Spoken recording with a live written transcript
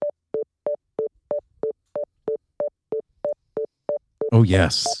Oh,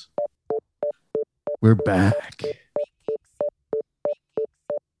 yes. We're back.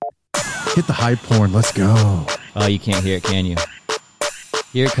 Hit the high porn. Let's go. Oh, you can't hear it, can you?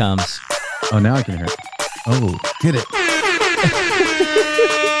 Here it comes. Oh, now I can hear it. Oh, hit it.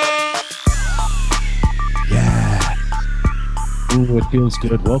 Yeah. Ooh, it feels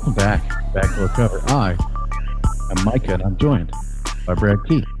good. Welcome back. Back to our cover. I'm Micah, and I'm joined by Brad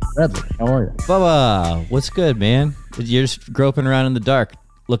Key. Bradley, how are you? Bubba, what's good, man? You're just groping around in the dark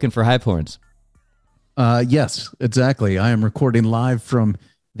looking for high porns. Yes, exactly. I am recording live from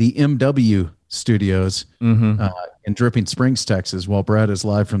the MW studios in Dripping Springs, Texas, while Brad is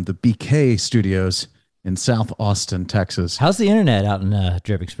live from the BK studios in South Austin, Texas. How's the internet out in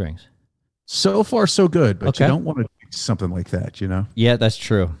Dripping Springs? So far, so good, but Okay. you don't want to do something like that, you know? Yeah, that's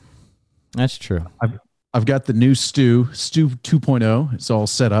true. That's true. I've got the new Stu 2.0. It's all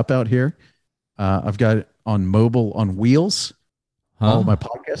set up out here. I've got it on mobile on wheels, all my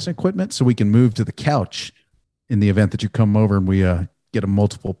podcasting equipment, so we can move to the couch in the event that you come over and we get a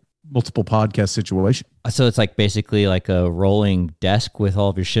multiple podcast situation. So it's like basically like a rolling desk with all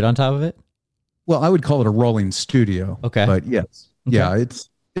of your shit on top of it? Well, I would call it a rolling studio. Okay. But yes. Okay. Yeah,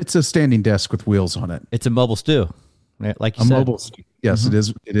 it's a standing desk with wheels on it. It's a mobile stew, like you said. Mobile studio. Yes, it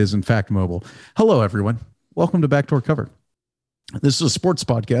is. It is in fact mobile. Hello, everyone. Welcome to Backdoor Cover. This is a sports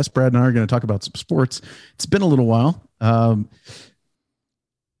podcast. Brad and I are going to talk about some sports. It's been a little while.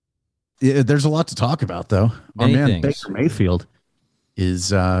 There's a lot to talk about, though. Many our man things. Baker Mayfield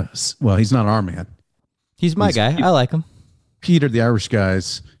is well, he's not our man. He's my guy. I like him. Peter, the Irish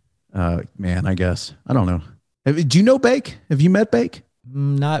guy's man, I guess. I don't know. Do you know Bake? Have you met Bake?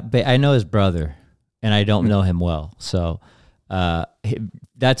 I know his brother, and I don't know him well. So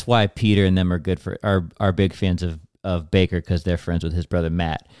that's why Peter and them are good for are big fans of Baker, because they're friends with his brother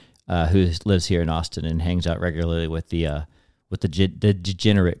Matt, who lives here in Austin and hangs out regularly with the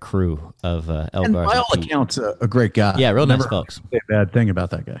degenerate crew of El And Garza. by all accounts, a great guy. Yeah, real nice Never folks. say a bad thing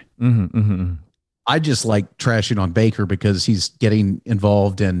about that guy. I just like trashing on Baker because he's getting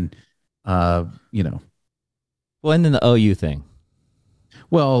involved in, Well, and then the OU thing.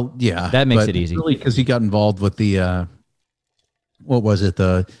 Well, yeah, That makes but it easy. Really, because he got involved with the what was it,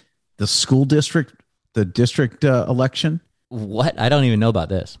 the school district, the district election. What? I don't even know about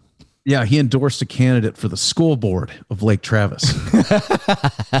this. Yeah, he endorsed a candidate for the school board of Lake Travis.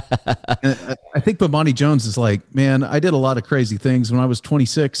 And I think Bomani Jones is like, man, I did a lot of crazy things when I was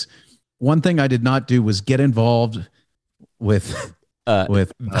 26. One thing I did not do was get involved with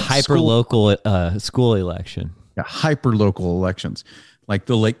Hyper local school election. hyper local elections like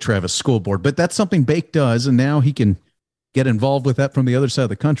the Lake Travis school board. But that's something Bake does, and now he can get involved with that from the other side of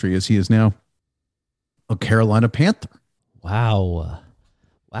the country, as he is now a Carolina Panther. Wow.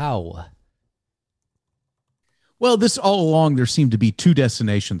 Well, this all along, there seemed to be two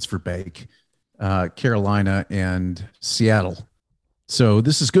destinations for Bake, Carolina and Seattle. So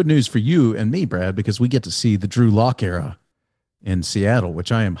this is good news for you and me, Brad, because we get to see the Drew Lock era in Seattle,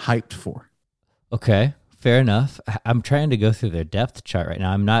 which I am hyped for. Okay, fair enough. I'm trying to go through their depth chart right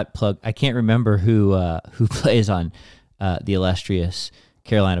now. I'm not plugged. I can't remember who plays on the illustrious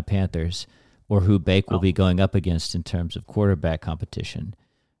Carolina Panthers, or who Bake will be going up against in terms of quarterback competition.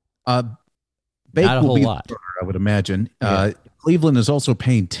 Bake Not a will whole be lot. the starter, I would imagine. Yeah. Cleveland is also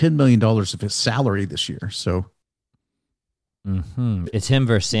paying $10 million of his salary this year. So It's him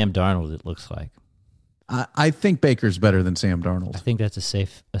versus Sam Darnold, it looks like. I think Baker's better than Sam I Darnold. think that's a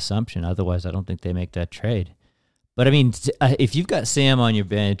safe assumption. Otherwise, I don't think they make that trade. But, I mean, if you've got Sam on your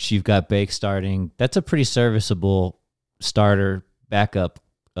bench, you've got Bake starting, that's a pretty serviceable starter backup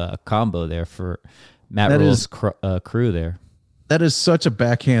combo there for Matt Rule's crew there. That is such a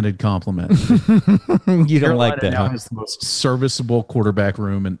backhanded compliment. You don't like that, now huh? has the most serviceable quarterback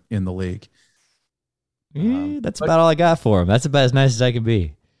room in the league. That's about all I got for him. That's about as nice as I can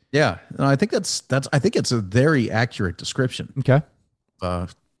be. Yeah, no, I think I think it's a very accurate description Okay.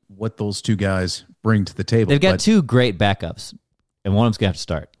 of what those two guys bring to the table. They've got But, two great backups, and one of them's going to have to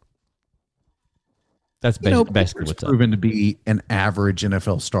start. That's basically Baker's what's up. proven to be an average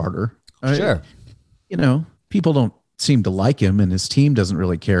NFL starter. Sure. People don't seem to like him, and his team doesn't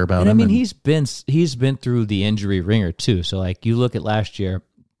really care about And I him. mean, he's been through the injury ringer too. So like you look at last year,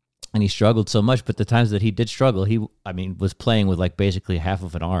 and he struggled so much, but the times that he did struggle, he was playing with like basically half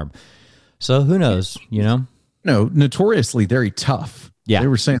of an arm. So who knows, notoriously very tough. Yeah. They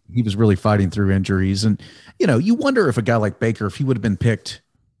were saying he was really fighting through injuries, and you wonder if a guy like Baker, if he would have been picked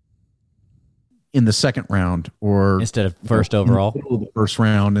in the second round or instead of first overall, in the middle of the first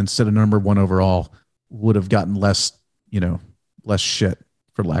round instead of number one overall, would have gotten less shit,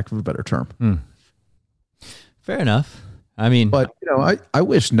 for lack of a better term. Fair enough. I mean, But I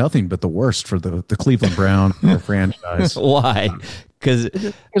wish nothing but the worst for the Cleveland Brown franchise. why?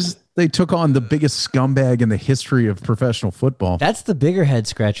 Because they took on the biggest scumbag in the history of professional football. that's the bigger head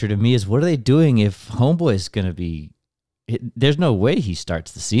scratcher to me is what are they doing if Homeboy's going to be there's no way he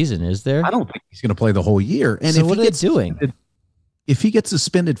starts the season, is there? I don't think he's going to play the whole year. And So if what he are they gets doing? if he gets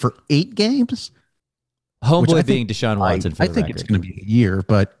suspended for 8 games, Homeboy being Deshaun Watson for I the think record. it's going to be a year.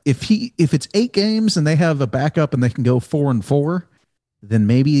 But if it's 8 games and they have a backup and they can go 4-4, then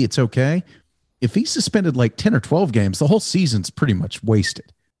maybe it's okay. If he's suspended like 10 or 12 games, the whole season's pretty much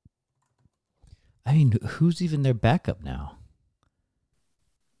wasted. I mean, who's even their backup now?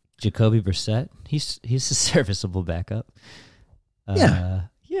 Jacoby Brissett? He's a serviceable backup.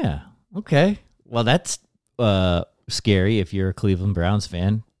 Yeah. Okay. Well, that's scary if you're a Cleveland Browns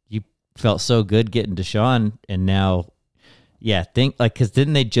fan. You felt so good getting Deshaun, and now, because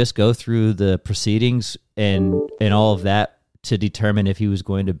didn't they just go through the proceedings and all of that to determine if he was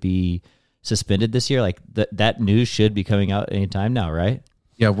going to be suspended this year? Like that news should be coming out anytime now, right?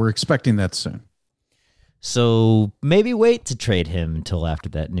 Yeah, we're expecting that soon. So maybe wait to trade him until after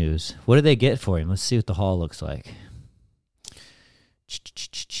that news. What do they get for him? Let's see what the haul looks like.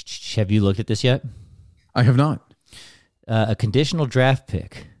 Have you looked at this yet? I have not. A conditional draft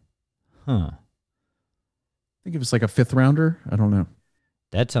pick. Huh. I think it was like a 5th rounder. I don't know.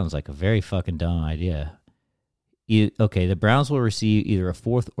 That sounds like a very fucking dumb idea. Okay, the Browns will receive either a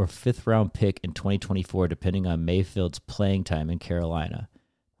 4th or 5th round pick in 2024, depending on Mayfield's playing time in Carolina.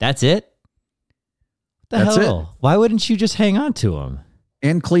 That's it? What the That's hell? it. Why wouldn't you just hang on to him?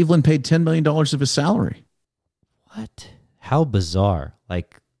 And Cleveland paid $10 million of his salary. What? How bizarre.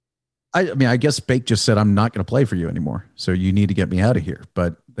 Like, I mean, I guess Bake just said, I'm not going to play for you anymore, so you need to get me out of here.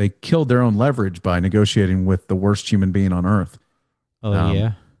 But they killed their own leverage by negotiating with the worst human being on earth.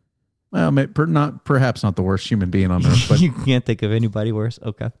 yeah? Well, perhaps not the worst human being on earth, but You can't think of anybody worse?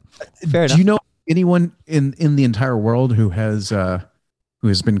 Okay. Fair enough. do you know anyone in the entire world who has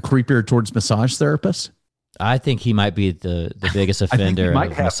been creepier towards massage therapists? I think he might be the biggest offender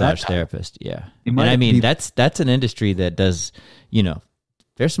might of have massage that. therapist. Yeah. He And might I mean, be- that's an industry that does,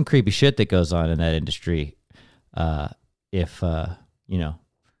 there's some creepy shit that goes on in that industry. If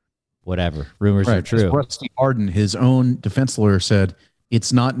whatever, rumors are Right. true. Rusty Arden, his own defense lawyer, said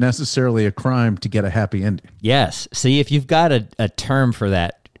it's not necessarily a crime to get a happy ending. Yes. See, if you've got a term for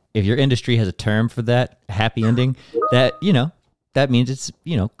that, if your industry has a term for that happy ending, that means it's,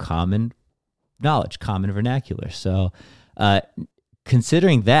 common knowledge, common vernacular. So,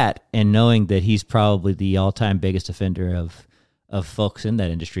 considering that and knowing that he's probably the all-time biggest offender of folks in that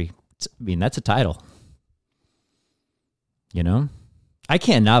industry, that's a title. I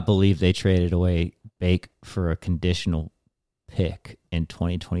cannot believe they traded away Bake for a conditional pick in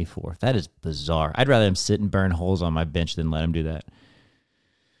 2024. That is bizarre. I'd rather him sit and burn holes on my bench than let him do that.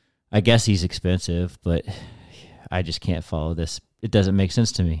 I guess he's expensive, but I just can't follow this. It doesn't make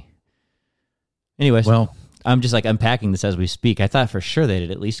sense to me. Anyways, Well, I'm just like unpacking this as we speak. I thought for sure they'd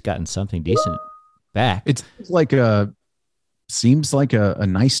at least gotten something decent back. it seems like a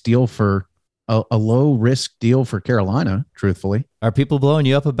nice deal for a low risk deal for Carolina, truthfully. Are people blowing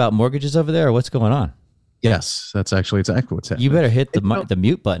you up about mortgages over there, or what's going on? Yes, that's actually exactly what's happening. You better hit the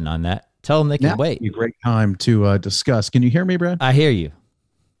mute button on that. Tell them they can Now wait. would be a great time to discuss. Can you hear me, Brad? I hear you.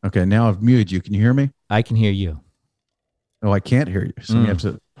 Okay, now I've muted you. Can you hear me? I can hear you. Oh, I can't hear you, so you have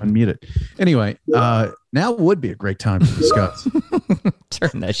to unmute it. Anyway, now would be a great time to discuss.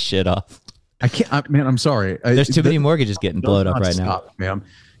 Turn that shit off. I can't, man. I'm sorry. There's too many mortgages getting blown up right now. Man.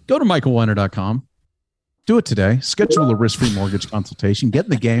 Go to michaelweiner.com. Do it today. Schedule a risk-free mortgage consultation. Get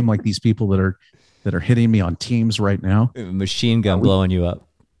in the game like these people that are hitting me on Teams right now. Machine gun blowing you up.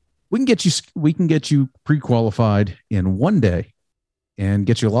 We can get you pre-qualified in 1 day and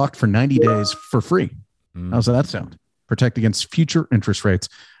get you locked for 90 days for free. How's that sound? Protect against future interest rates.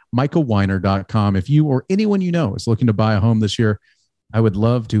 michaelweiner.com. If you or anyone you know is looking to buy a home this year, I would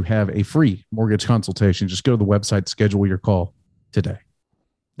love to have a free mortgage consultation. Just go to the website, schedule your call today.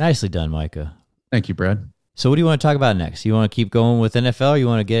 Nicely done, Micah. Thank you, Brad. So what do you want to talk about next? You want to keep going with NFL? Or you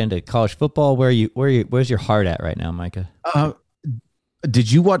want to get into college football? Where's your heart at right now, Micah?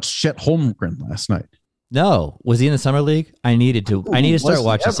 Did you watch Chet Holmgren last night? No. Was he in the summer league? I need to start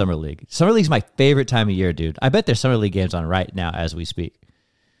watching summer league. Summer league's my favorite time of year, dude. I bet there's summer league games on right now as we speak.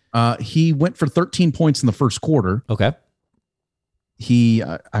 He went for 13 points in the first quarter. Okay.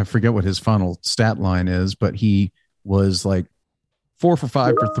 I forget what his final stat line is, but he was like 4 for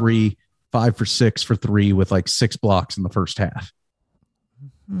 5 for 3, 5 for 6 for 3 with like 6 blocks in the first half.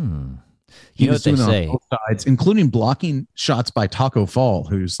 You know what they say? On both sides, including blocking shots by Taco Fall,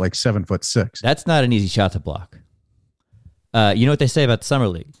 who's like 7'6". That's not an easy shot to block. You know what they say about the summer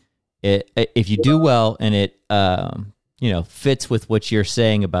league? If you do well and it fits with what you're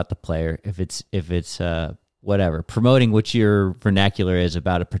saying about the player, if it's whatever, promoting what your vernacular is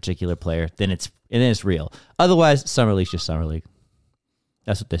about a particular player, then it's real. Otherwise, summer league's just summer league.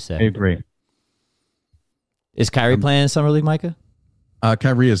 That's what they say. I agree. Is Kyrie playing in summer league, Micah?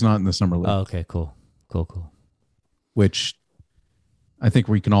 Kyrie is not in the summer league. Oh, okay, cool. Which I think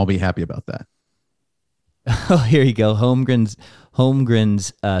we can all be happy about that. Oh, here you go.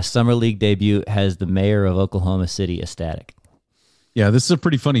 Holmgren's summer league debut has the mayor of Oklahoma City ecstatic. Yeah, this is a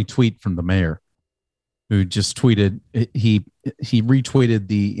pretty funny tweet from the mayor, who just tweeted. He retweeted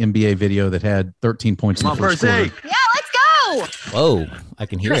the NBA video that had 13 points in the first quarter. Yeah, let's go. Whoa, I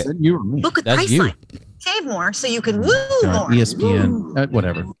can hear it. You or me? Look at That's you. Priceline. Save more so you can woo more. ESPN,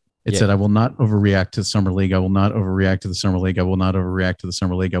 whatever. It said, I will not overreact to the summer league. I will not overreact to the summer league. I will not overreact to the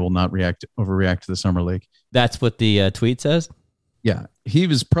summer league. I will not overreact to the summer league. That's what the tweet says? Yeah. He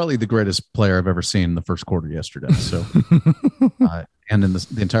was probably the greatest player I've ever seen in the first quarter yesterday. So, and in the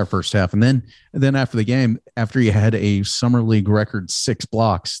entire first half. And then after the game, after he had a summer league record 6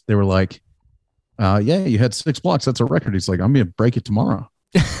 blocks, they were like, yeah, you had 6 blocks. That's a record. He's like, I'm going to break it tomorrow.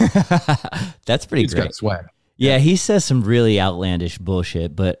 That's pretty He's great. got swag. Yeah, he says some really outlandish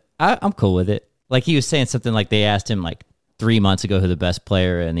bullshit, but I'm cool with it. Like he was saying something like they asked him like 3 months ago who the best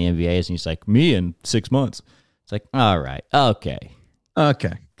player in the NBA is, and he's like, me in 6 months. It's like, all right, okay,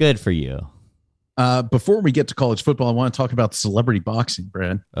 good for you. Before we get to college football, I want to talk about celebrity boxing,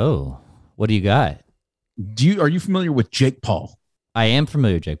 Brad. Oh, what do you got? Are you familiar with Jake Paul? I am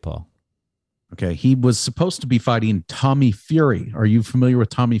familiar with Jake Paul. Okay, he was supposed to be fighting Tommy Fury. Are you familiar with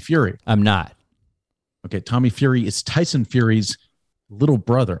Tommy Fury? I'm not. Okay, Tommy Fury is Tyson Fury's little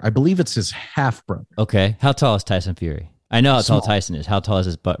brother. I believe it's his half brother. Okay, how tall is Tyson Fury? I know how tall Tyson is. How tall is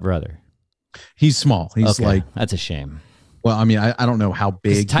his brother? He's small. He's like, that's a shame. Well, I mean, I don't know how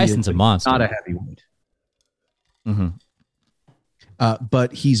big. Tyson's a monster. Not a heavyweight. Mm-hmm.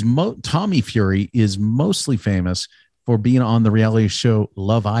 But Tommy Fury is mostly famous for being on the reality show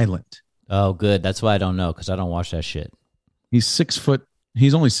Love Island. Oh, good. That's why I don't know, because I don't watch that shit. He's 6 foot.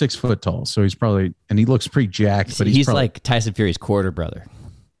 He's only 6 foot tall, so he's probably, and he looks pretty jacked. But he's probably, like Tyson Fury's quarter brother.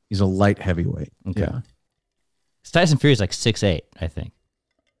 He's a light heavyweight. Okay. Yeah. Tyson Fury's like 6'8", I think.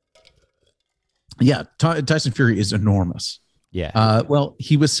 Yeah, Tyson Fury is enormous. Yeah. Well,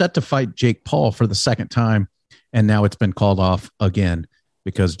 he was set to fight Jake Paul for the second time, and now it's been called off again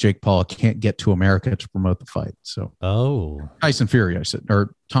because Jake Paul can't get to America to promote the fight. So, Tyson Fury, I said,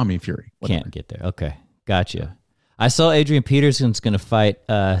 or Tommy Fury. Whatever. Can't get there. Okay, gotcha. I saw Adrian Peterson's going to fight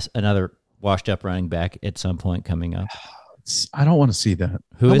another washed-up running back at some point coming up. I don't want to see that.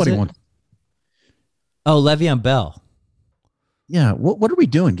 Nobody wants. Oh, Le'Veon Bell. Yeah. What are we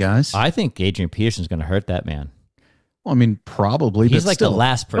doing, guys? I think Adrian Peterson's going to hurt that man. Well, I mean, probably. He's but like still, the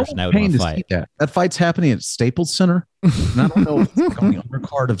last person I would want to fight. That fight's happening at Staples Center. And I don't know if it's on the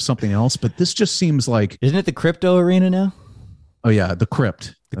undercard of something else, but this just seems like. Isn't it the crypto arena now? Oh, yeah. The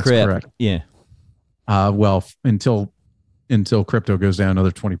Crypt. That's correct. Yeah. Well, until crypto goes down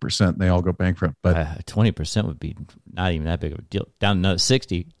another 20%, they all go bankrupt. But 20% would be not even that big of a deal. Down another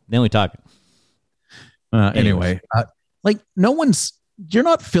 60, then we talk. Anyway, like you're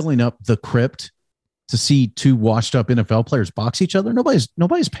not filling up the Crypt to see 2 washed up NFL players box each other.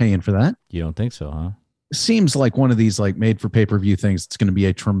 Nobody's paying for that. You don't think so, huh? It seems like one of these like made for pay-per-view things. It's going to be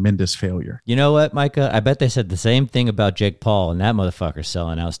a tremendous failure. You know what, Micah? I bet they said the same thing about Jake Paul, and that motherfucker's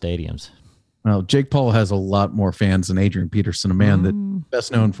selling out stadiums. Well, Jake Paul has a lot more fans than Adrian Peterson, a man that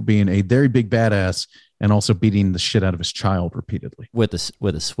best known for being a very big badass and also beating the shit out of his child repeatedly with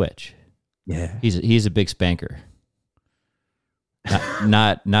a switch. Yeah, he's a big spanker.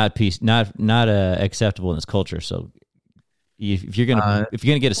 Not acceptable in this culture. So if you're gonna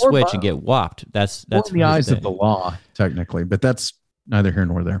get a switch and get whopped, that's in the eyes of the law technically, but that's neither here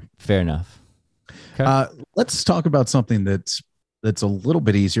nor there. Fair enough. Okay. Let's talk about something that's a little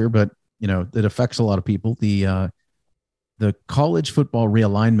bit easier, but that affects a lot of people. The college football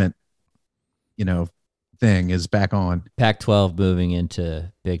realignment, thing is back on. Pac-12 moving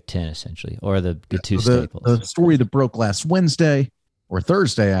into Big Ten, essentially, or the two staples. The story that broke last Wednesday or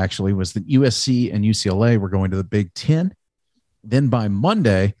Thursday, actually, was that USC and UCLA were going to the Big Ten. Then by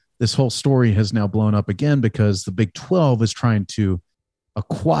Monday, this whole story has now blown up again because the Big 12 is trying to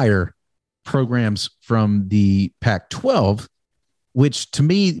acquire programs from the Pac-12, which to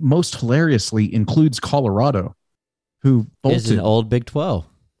me most hilariously includes Colorado, who is an old Big 12.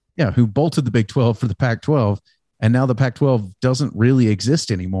 Yeah, who bolted the Big 12 for the Pac-12, and now the Pac-12 doesn't really exist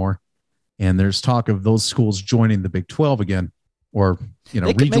anymore. And there's talk of those schools joining the Big 12 again, or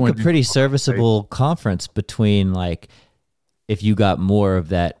they could make a pretty serviceable conference between like if you got more of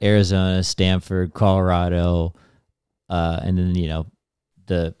that Arizona, Stanford, Colorado, and then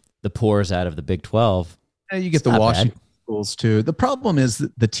the pours out of the Big 12. And you get the Washington schools too. The problem is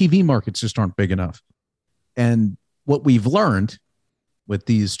that the TV markets just aren't big enough. And what we've learned with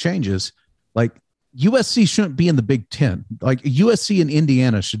these changes, like USC shouldn't be in the Big 10. Like USC and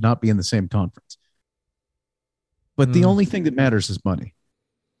Indiana should not be in the same conference. But the only thing that matters is money.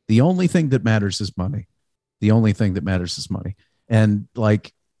 The only thing that matters is money. The only thing that matters is money. And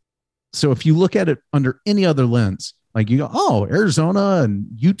like, so if you look at it under any other lens, like you go, oh, Arizona and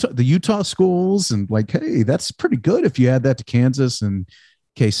Utah, the Utah schools, and like, hey, that's pretty good if you add that to Kansas and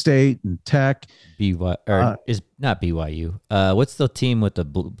K-State and Tech. Is not BYU. What's the team with the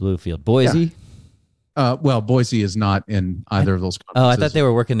blue field? Boise? Yeah. Well, Boise is not in either of those conferences. Oh, I thought they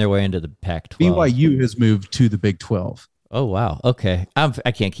were working their way into the Pac-12. BYU has moved to the Big 12. Oh, wow. Okay. I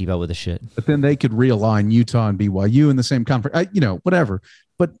can't keep up with the shit. But then they could realign Utah and BYU in the same conference, whatever.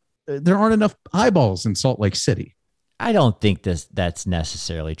 But there aren't enough eyeballs in Salt Lake City. I don't think that's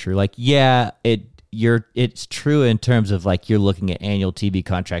necessarily true. Like, yeah, it's true in terms of like you're looking at annual TV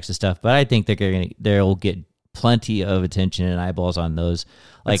contracts and stuff, but I think they'll get plenty of attention and eyeballs on those.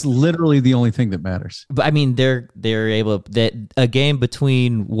 Like, it's literally the only thing that matters. But I mean, they're able that a game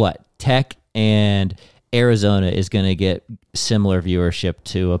between Tech and Arizona is going to get similar viewership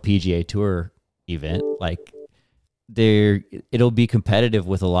to a PGA Tour event. Like, it'll be competitive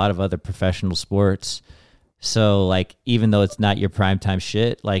with a lot of other professional sports. So, like, even though it's not your primetime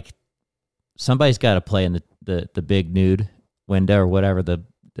shit, like, somebody's got to play in the big nude window or whatever the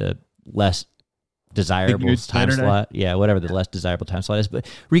less desirable time slot. Yeah, whatever the less desirable time slot is. But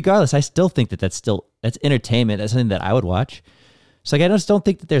regardless, I still think that's entertainment. That's something that I would watch. So, like, I just don't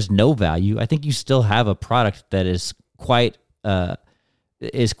think that there's no value. I think you still have a product that is quite monetizable.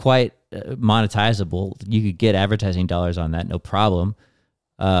 You could get advertising dollars on that, no problem.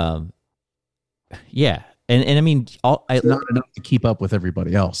 Yeah. And I mean, it's not enough to keep up with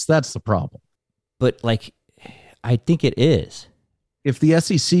everybody else. That's the problem. But like, I think it is. If the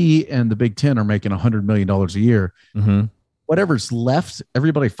SEC and the Big Ten are making $100 million a year, whatever's left,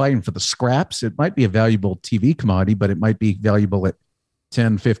 everybody fighting for the scraps, it might be a valuable TV commodity, but it might be valuable at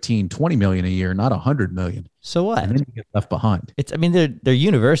 10, 15, 20 million a year, not 100 million. So what? And then you get left behind. They're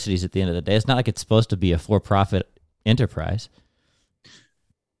universities at the end of the day. It's not like it's supposed to be a for-profit enterprise.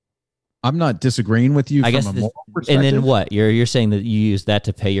 I'm not disagreeing with you. I guess. And then what? You're saying that you use that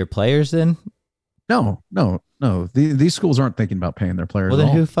to pay your players? Then? No. These schools aren't thinking about paying their players. Well,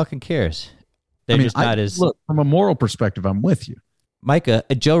 then who fucking cares? Look, from a moral perspective, I'm with you, Micah.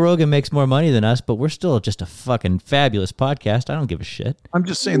 Joe Rogan makes more money than us, but we're still just a fucking fabulous podcast. I don't give a shit. I'm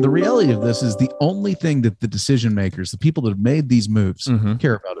just saying the reality of this is the only thing that the decision makers, the people that have made these moves,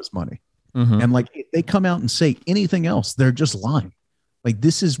 care about is money. And like, if they come out and say anything else, they're just lying. Like,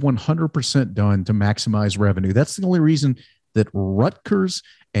 this is 100% done to maximize revenue. That's the only reason that Rutgers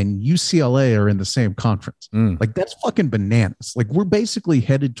and UCLA are in the same conference. Like, that's fucking bananas. Like, we're basically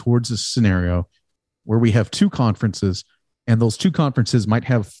headed towards a scenario where we have two conferences, and those two conferences might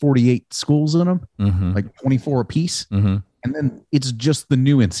have 48 schools in them, like 24 apiece. And then it's just the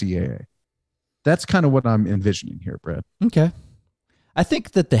new NCAA. That's kind of what I'm envisioning here, Brad. Okay. I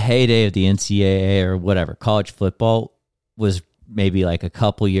think that the heyday of the NCAA or whatever, college football, was maybe like a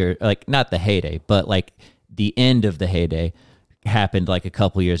couple years, like not the heyday, but like the end of the heyday happened like a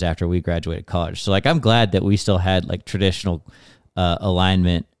couple years after we graduated college. So like, I'm glad that we still had like traditional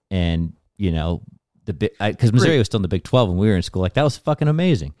alignment and, the big, because Missouri was still in the Big 12 when we were in school. Like, that was fucking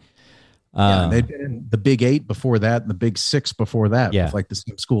amazing. Yeah, they'd been in the Big 8 before that and the Big 6 before that. Yeah. With like the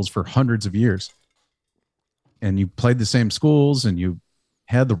same schools for hundreds of years. And you played the same schools and you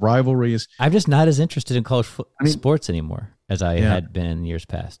had the rivalries. I'm just not as interested in college sports anymore as I had been in years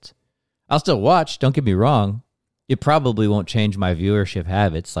past. I'll still watch, don't get me wrong. It probably won't change my viewership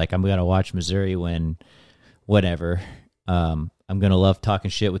habits. Like, I'm going to watch Missouri when, whatever. I'm going to love talking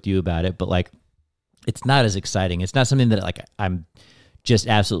shit with you about it, but like, it's not as exciting. It's not something that like I'm just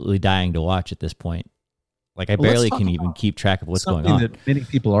absolutely dying to watch at this point. Like, I barely can even keep track of what's going on. That many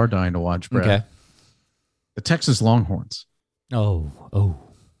people are dying to watch, Brad. Okay. The Texas Longhorns. Oh.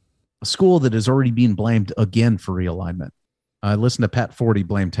 A school that is already being blamed again for realignment. I listened to Pat Forty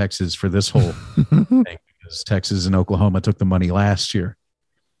blame Texas for this whole thing because Texas and Oklahoma took the money last year.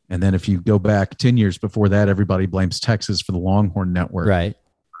 And then if you go back 10 years before that, everybody blames Texas for the Longhorn Network. Right.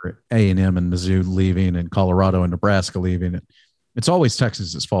 For A&M and Mizzou leaving and Colorado and Nebraska leaving. It's always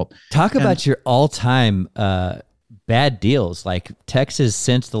Texas's fault. Talk about your all-time bad deals. Like, Texas,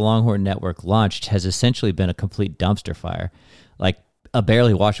 since the Longhorn Network launched, has essentially been a complete dumpster fire. Like, a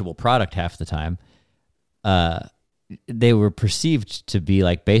barely watchable product half the time. they were perceived to be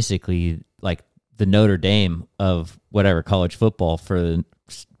like basically like the Notre Dame of whatever college football for the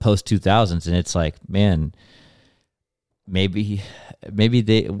post 2000s, and it's like, man, maybe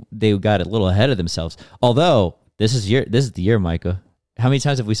they got a little ahead of themselves. Although this is the year, Micah. How many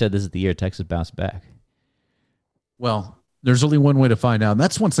times have we said this is the year Texas bounced back? Well, there's only one way to find out, and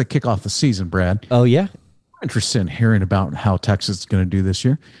that's once they kick off the season, Brad. Oh, yeah? I'm interested in hearing about how Texas is going to do this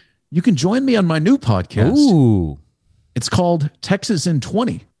year. You can join me on my new podcast. Ooh. It's called Texas in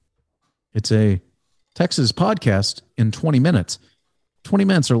 20. It's a Texas podcast in 20 minutes. 20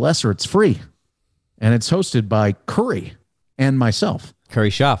 minutes or less, or it's free. And it's hosted by Curry and myself. Curry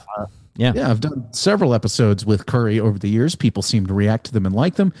Schaff. Yeah, I've done several episodes with Curry over the years. People seem to react to them and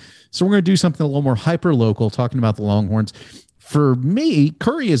like them. So we're going to do something a little more hyper-local, talking about the Longhorns. For me,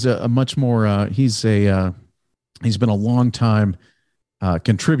 Curry is a much more, he's been a long-time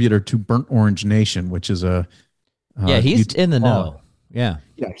contributor to Burnt Orange Nation, which is a he's in the know. Yeah,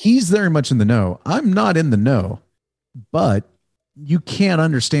 he's very much in the know. I'm not in the know, but you can't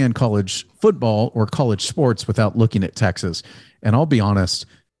understand college football or college sports without looking at Texas. And I'll be honest,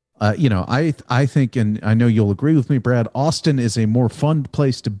 I think, and I know you'll agree with me, Brad, Austin is a more fun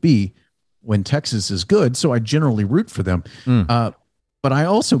place to be when Texas is good. So I generally root for them. But I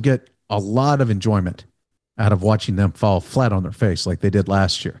also get a lot of enjoyment out of watching them fall flat on their face like they did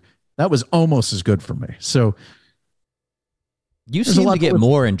last year. That was almost as good for me. So you seem to get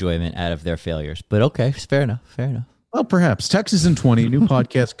more enjoyment out of their failures, but okay, fair enough. Well, perhaps. Texas in 20, new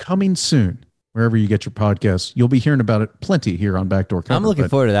podcast coming soon. Wherever you get your podcasts, you'll be hearing about it plenty here on Backdoor Cover. I'm looking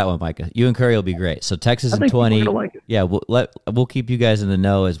forward to that one, Micah. You and Curry will be great. So Texas in 20, yeah, we'll keep you guys in the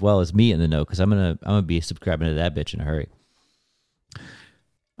know as well as me in the know, because I'm gonna be subscribing to that bitch in a hurry.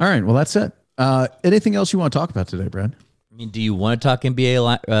 All right, well that's it. Anything else you want to talk about today, Brad? I mean, do you want to talk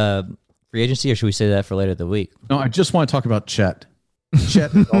NBA free agency, or should we say that for later in the week? No, I just want to talk about Chet.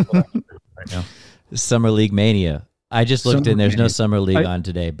 Chet is all right now. Summer League mania. I just looked in. There's no summer league on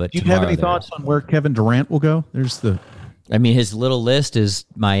today, but do you have any thoughts on where Kevin Durant will go? I mean, his little list is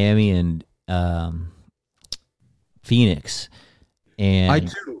Miami and Phoenix, and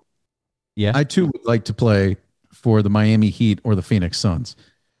I too would like to play for the Miami Heat or the Phoenix Suns.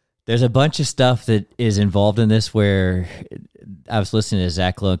 There's a bunch of stuff that is involved in this where I was listening to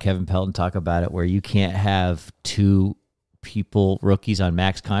Zach Lowe and Kevin Pelton talk about it, where you can't have two rookies on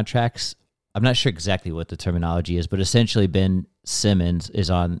max contracts. I'm not sure exactly what the terminology is, but essentially Ben Simmons is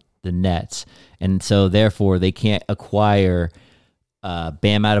on the Nets. And so therefore they can't acquire Bam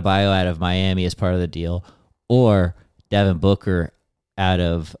Adebayo out of Miami as part of the deal, or Devin Booker out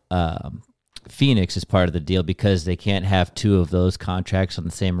of Phoenix as part of the deal, because they can't have two of those contracts on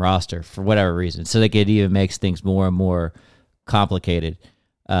the same roster for whatever reason. So it even makes things more and more complicated.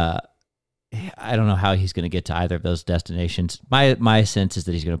 I don't know how he's going to get to either of those destinations. My sense is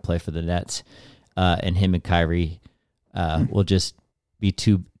that he's going to play for the Nets, and him and Kyrie will just be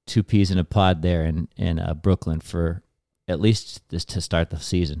two peas in a pod there in Brooklyn for at least this to start the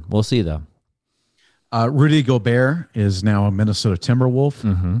season. We'll see though. Rudy Gobert is now a Minnesota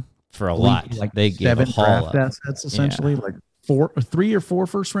Timberwolf for a lot. Like they gave a haul draft assets essentially, like 3 or 4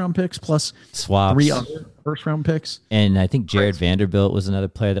 first round picks plus swaps, 3 other first round picks. And I think Jared Vanderbilt was another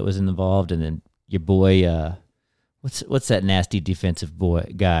player that was involved. And then your boy, what's that nasty defensive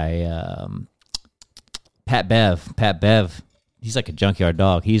guy? Pat Bev. He's like a junkyard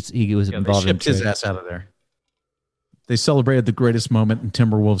dog. He was involved. They shipped his ass out of there. They celebrated the greatest moment in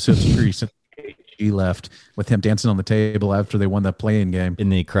Timberwolves history since KG left, with him dancing on the table after they won that play-in game.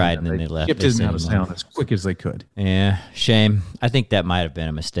 And then he cried, and then they left. Shipped his out of town as quick as they could. Yeah, shame. I think that might have been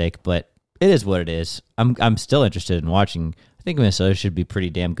a mistake, but it is what it is. I'm still interested in watching. I think Minnesota should be pretty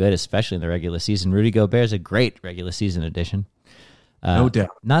damn good, especially in the regular season. Rudy Gobert is a great regular season addition. No doubt.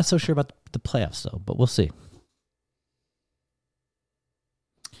 Not so sure about the playoffs, though, but we'll see.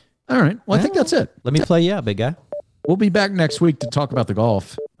 All right. Well, I think that's it. Let me play you out, big guy. We'll be back next week to talk about the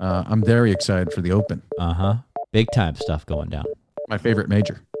golf. I'm very excited for the Open. Big time stuff going down. My favorite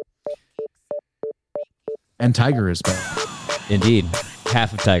major. And Tiger is back. Indeed.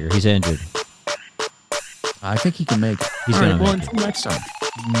 Half of Tiger. He's injured. I think he can make it. He's going to make until next time.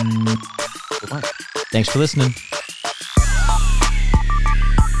 Goodbye. Thanks for listening.